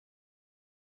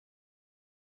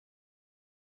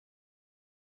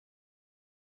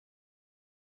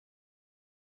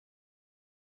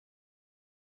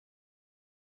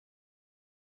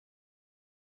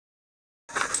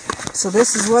So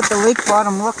this is what the lake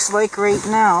bottom looks like right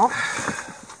now.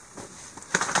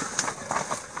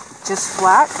 Just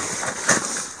flat.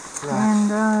 And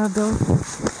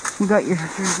you got your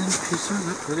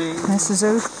this is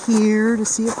out here to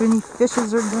see if any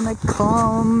fishes are gonna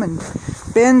come, and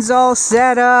Ben's all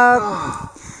set up.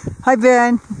 Hi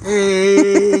Ben.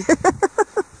 Hey.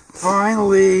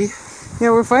 Finally.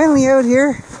 Yeah, we're finally out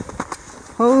here.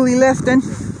 Holy lifting.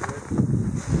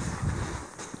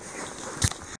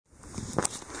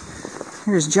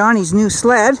 Here's Johnny's new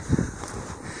sled.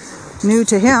 New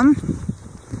to him.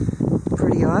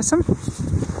 Pretty awesome.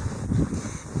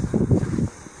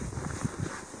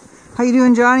 How you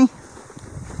doing, Johnny?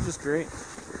 Just great.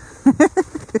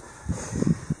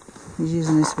 He's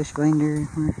using his fish finder.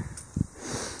 We're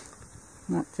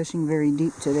not fishing very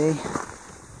deep today.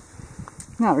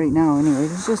 Not right now, anyway.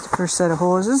 This is just the first set of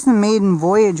holes. This is the maiden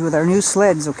voyage with our new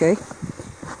sleds, okay?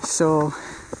 So,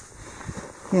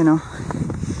 you know,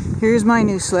 here's my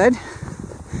new sled.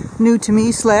 New to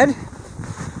me sled.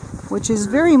 Which is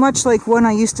very much like one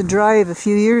I used to drive a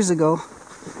few years ago.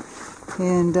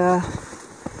 And,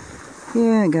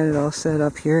 yeah, I got it all set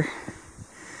up here.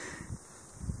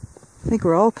 I think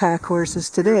we're all pack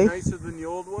horses today. Nicer than the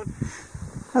old one?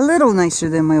 A little nicer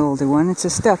than my older one. It's a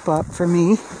step up for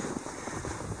me.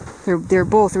 They're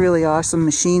both really awesome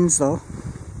machines though.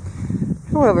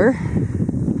 However,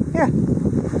 yeah,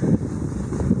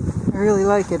 I really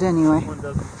like it anyway. This one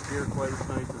doesn't steer quite as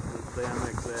nice as the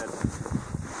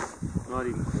MXZ. Not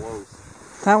even close.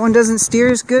 That one doesn't steer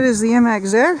as good as the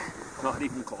MXZ? Not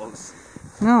even close.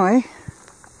 No, eh?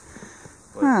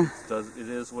 But Huh. it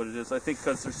is what it is. I think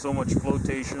because there's so much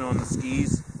flotation on the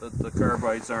skis that the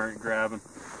carbides aren't grabbing.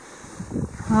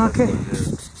 Okay.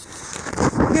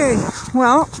 Okay,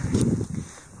 well,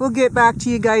 we'll get back to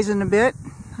you guys in a bit.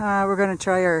 We're going to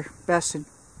try our best to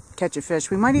catch a fish.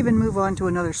 We might even move on to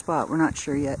another spot. We're not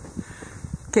sure yet.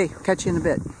 Okay, catch you in a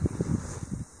bit.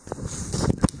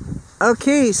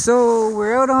 Okay, so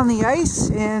we're out on the ice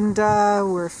and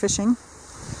we're fishing.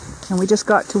 And we just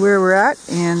got to where we're at,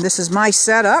 and this is my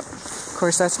setup. Of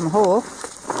course, that's my hole.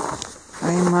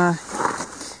 I'm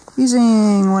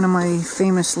using one of my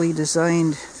famously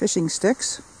designed fishing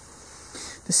sticks,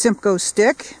 the Simcoe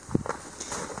stick,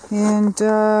 and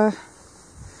I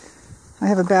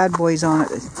have a Bad Boys on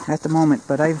it at the moment,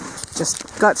 but I've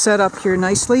just got set up here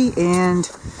nicely and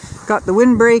got the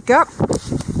windbreak up.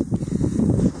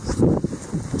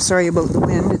 Sorry about the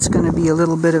wind, it's going to be a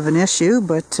little bit of an issue,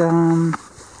 but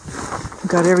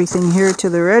got everything here to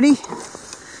the ready.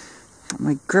 Got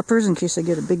my grippers in case I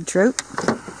get a big trout.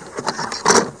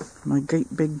 My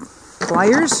great big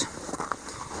pliers.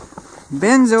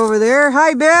 Ben's over there.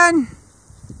 Hi, Ben!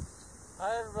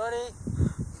 Hi, everybody.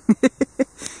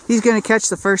 He's going to catch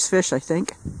the first fish, I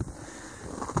think.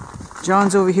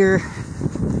 John's over here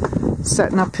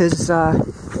setting up his... Oh.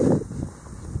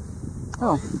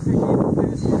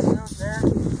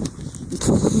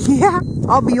 Yeah,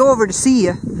 I'll be over to see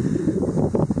you.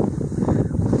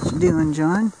 What you doing,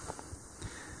 John?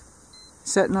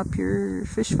 Setting up your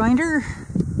fish finder?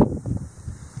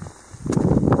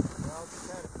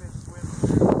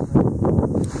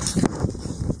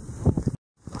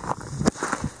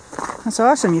 That's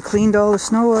awesome. You cleaned all the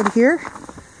snow out of here?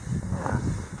 Yeah.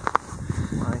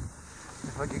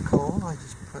 If I get cold, I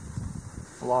just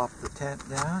flop the tent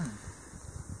down.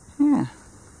 Yeah.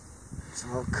 It's a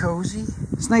little cozy.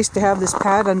 It's nice to have this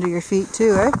pad under your feet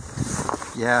too, eh?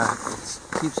 Yeah, it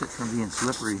keeps it from being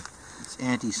slippery. It's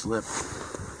anti-slip.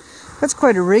 That's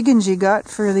quite a rigging you got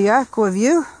for the Aqua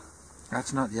View.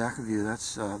 That's not the Aquaview,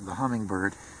 that's the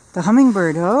Hummingbird. The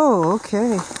Hummingbird, oh,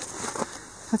 okay.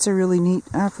 That's a really neat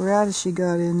apparatus you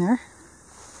got in there.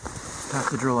 Have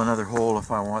to drill another hole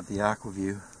if I want the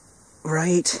Aquaview.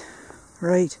 Right,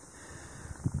 right.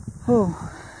 Oh,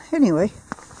 anyway.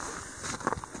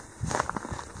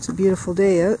 It's a beautiful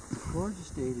day out. Gorgeous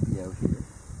day to be out here.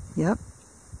 Yep.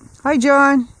 Hi,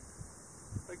 John.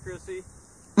 Hi, Chrissy.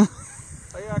 Hi,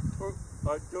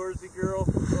 outdoorsy girl.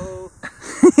 Oh.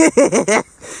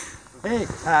 Hey,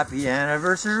 happy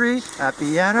anniversary,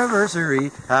 happy anniversary,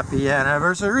 happy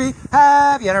anniversary,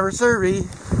 happy anniversary.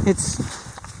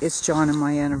 It's John and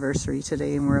my anniversary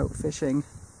today, and we're out fishing.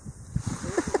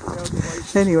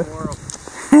 Anyway.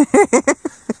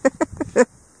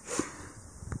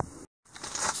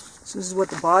 So this is what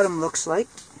the bottom looks like.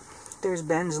 There's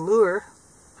Ben's lure.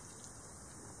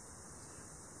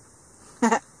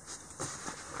 A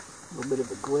little bit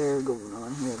of a glare going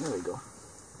on here. There we go.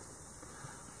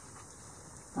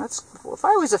 That's, well, if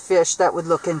I was a fish, that would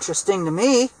look interesting to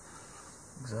me.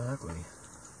 Exactly.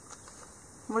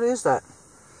 What is that?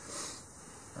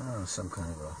 Oh, some kind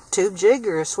of a tube jig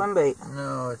or a swim bait?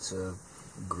 No, it's a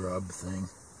grub thing.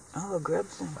 Oh, a grub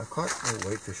thing. I've caught little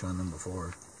whitefish on them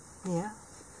before. Yeah.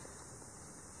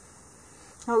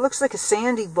 Oh, it looks like a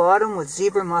sandy bottom with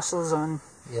zebra mussels on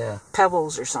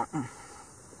pebbles or something.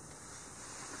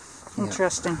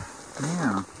 Interesting.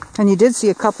 Yeah. And you did see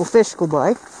a couple fish go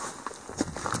by.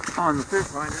 On the fish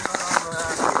finder, not on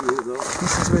the aqua view, though.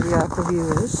 This is where the aqua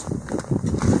view is.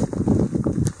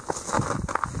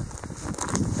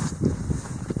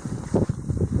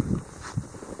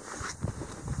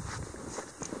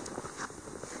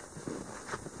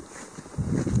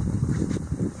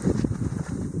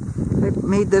 I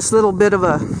made this little bit of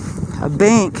a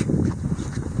bank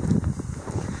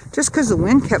just because the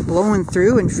wind kept blowing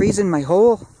through and freezing my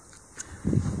hole.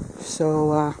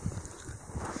 So I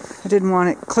didn't want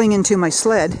it clinging to my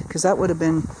sled because that would have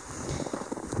been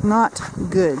not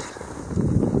good.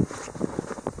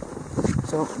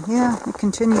 So yeah, it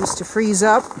continues to freeze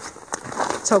up.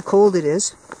 That's how cold it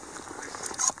is.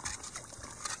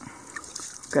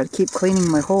 Got to keep cleaning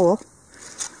my hole.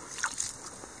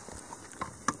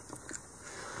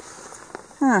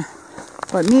 Huh.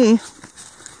 But me,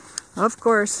 of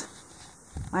course,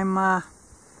 I've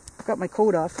got my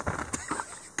coat off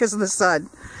because of the sun.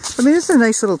 I mean, this is a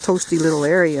nice little toasty little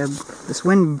area, this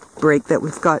windbreak that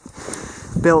we've got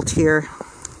built here.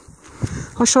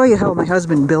 I'll show you how my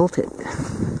husband built it.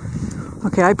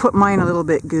 Okay, I put mine a little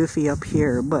bit goofy up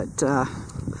here, but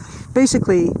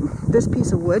basically this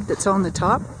piece of wood that's on the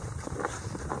top,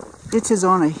 it is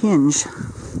on a hinge.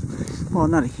 Well,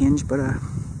 not a hinge, but a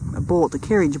bolt, a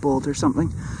carriage bolt or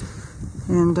something.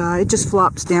 And it just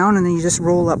flops down and then you just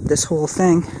roll up this whole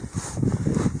thing.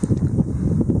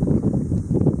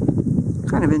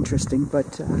 Kind of interesting,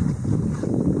 but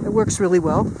it works really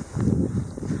well.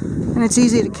 And it's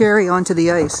easy to carry onto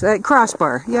the ice.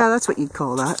 Crossbar, yeah, that's what you'd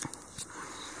call that.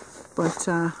 But,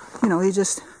 you know, you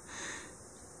just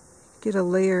get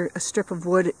a strip of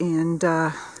wood and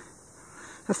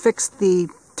affix the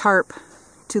tarp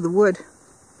to the wood.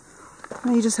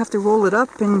 And you just have to roll it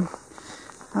up and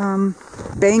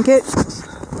bank it,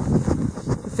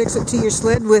 affix it to your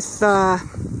sled with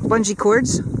bungee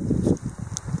cords,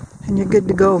 and you're good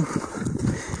to go.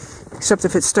 Except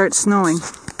if it starts snowing.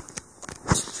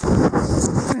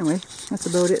 Anyway, that's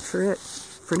about it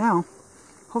for now.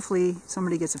 Hopefully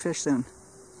somebody gets a fish soon.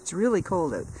 It's really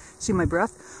cold out. See my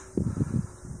breath?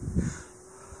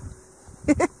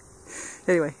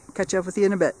 Anyway, catch up with you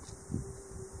in a bit.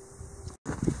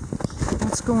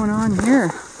 What's going on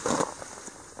here?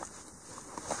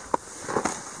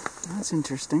 That's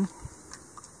interesting.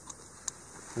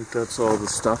 I think that's all the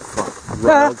stuff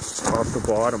rattled off the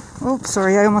bottom. Oh,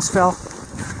 sorry, I almost fell.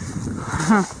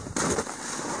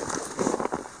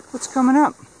 What's coming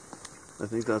up? I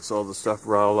think that's all the stuff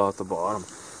rattled off the bottom.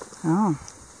 Oh.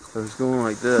 So it's going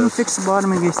like Can you this. fix the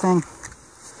bottom of your thing?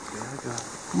 Yeah, I got it.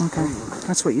 Okay,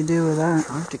 that's what you do with that.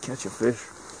 I have to catch a fish.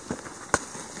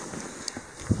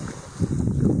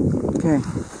 Okay.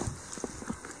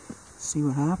 See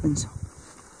what happens.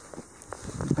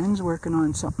 Ben's working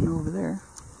on something over there.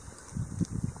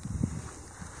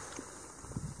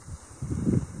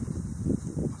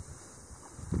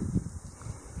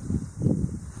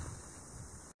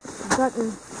 I've got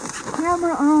the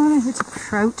camera on and it's a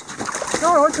trout.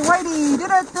 Oh, it's a whitey!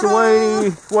 Did it! It's a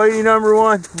whitey number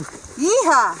one.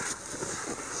 Yeehaw!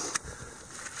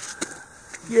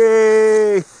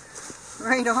 Yay!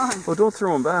 Right on. Well, don't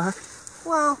throw them back.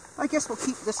 Well, I guess we'll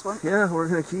keep this one. Yeah, we're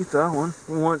gonna keep that one.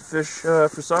 We want fish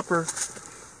for supper.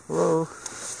 Hello.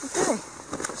 Okay,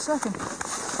 second.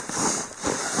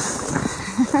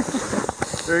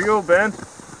 There you go, Ben.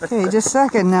 Okay, just a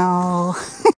second now.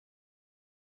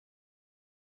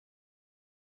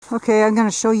 Okay, I'm gonna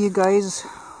show you guys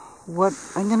what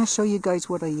I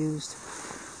used.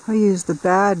 I used the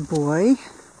Bad Boy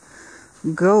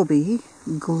Goby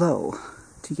Glow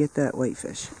to get that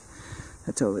whitefish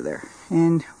that's over there.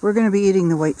 And we're gonna be eating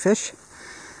the whitefish.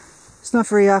 It's not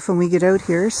very often we get out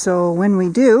here, so when we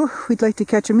do, we'd like to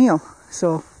catch a meal.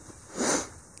 So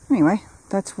anyway,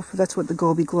 that's what the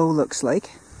Goby Glow looks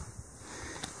like.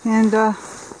 And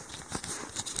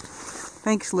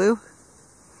thanks, Lou.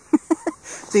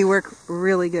 They work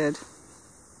really good.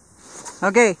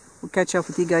 Okay, we'll catch up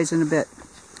with you guys in a bit.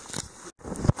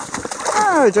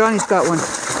 Oh, Johnny's got one.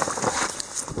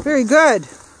 Very good.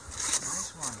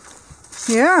 Nice one.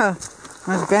 Yeah.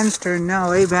 That's Ben's turn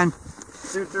now, eh, Ben?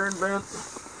 It's your turn, Ben.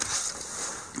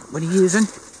 What are you using?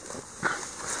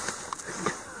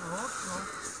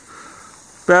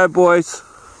 Bad Boys.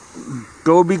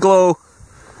 Goby Glow.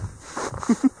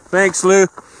 Thanks, Lou.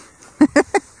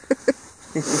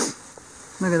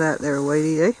 Look at that there,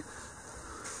 Whitey, eh?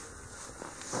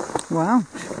 Wow.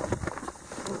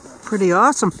 Pretty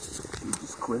awesome.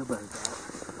 Just quit about that.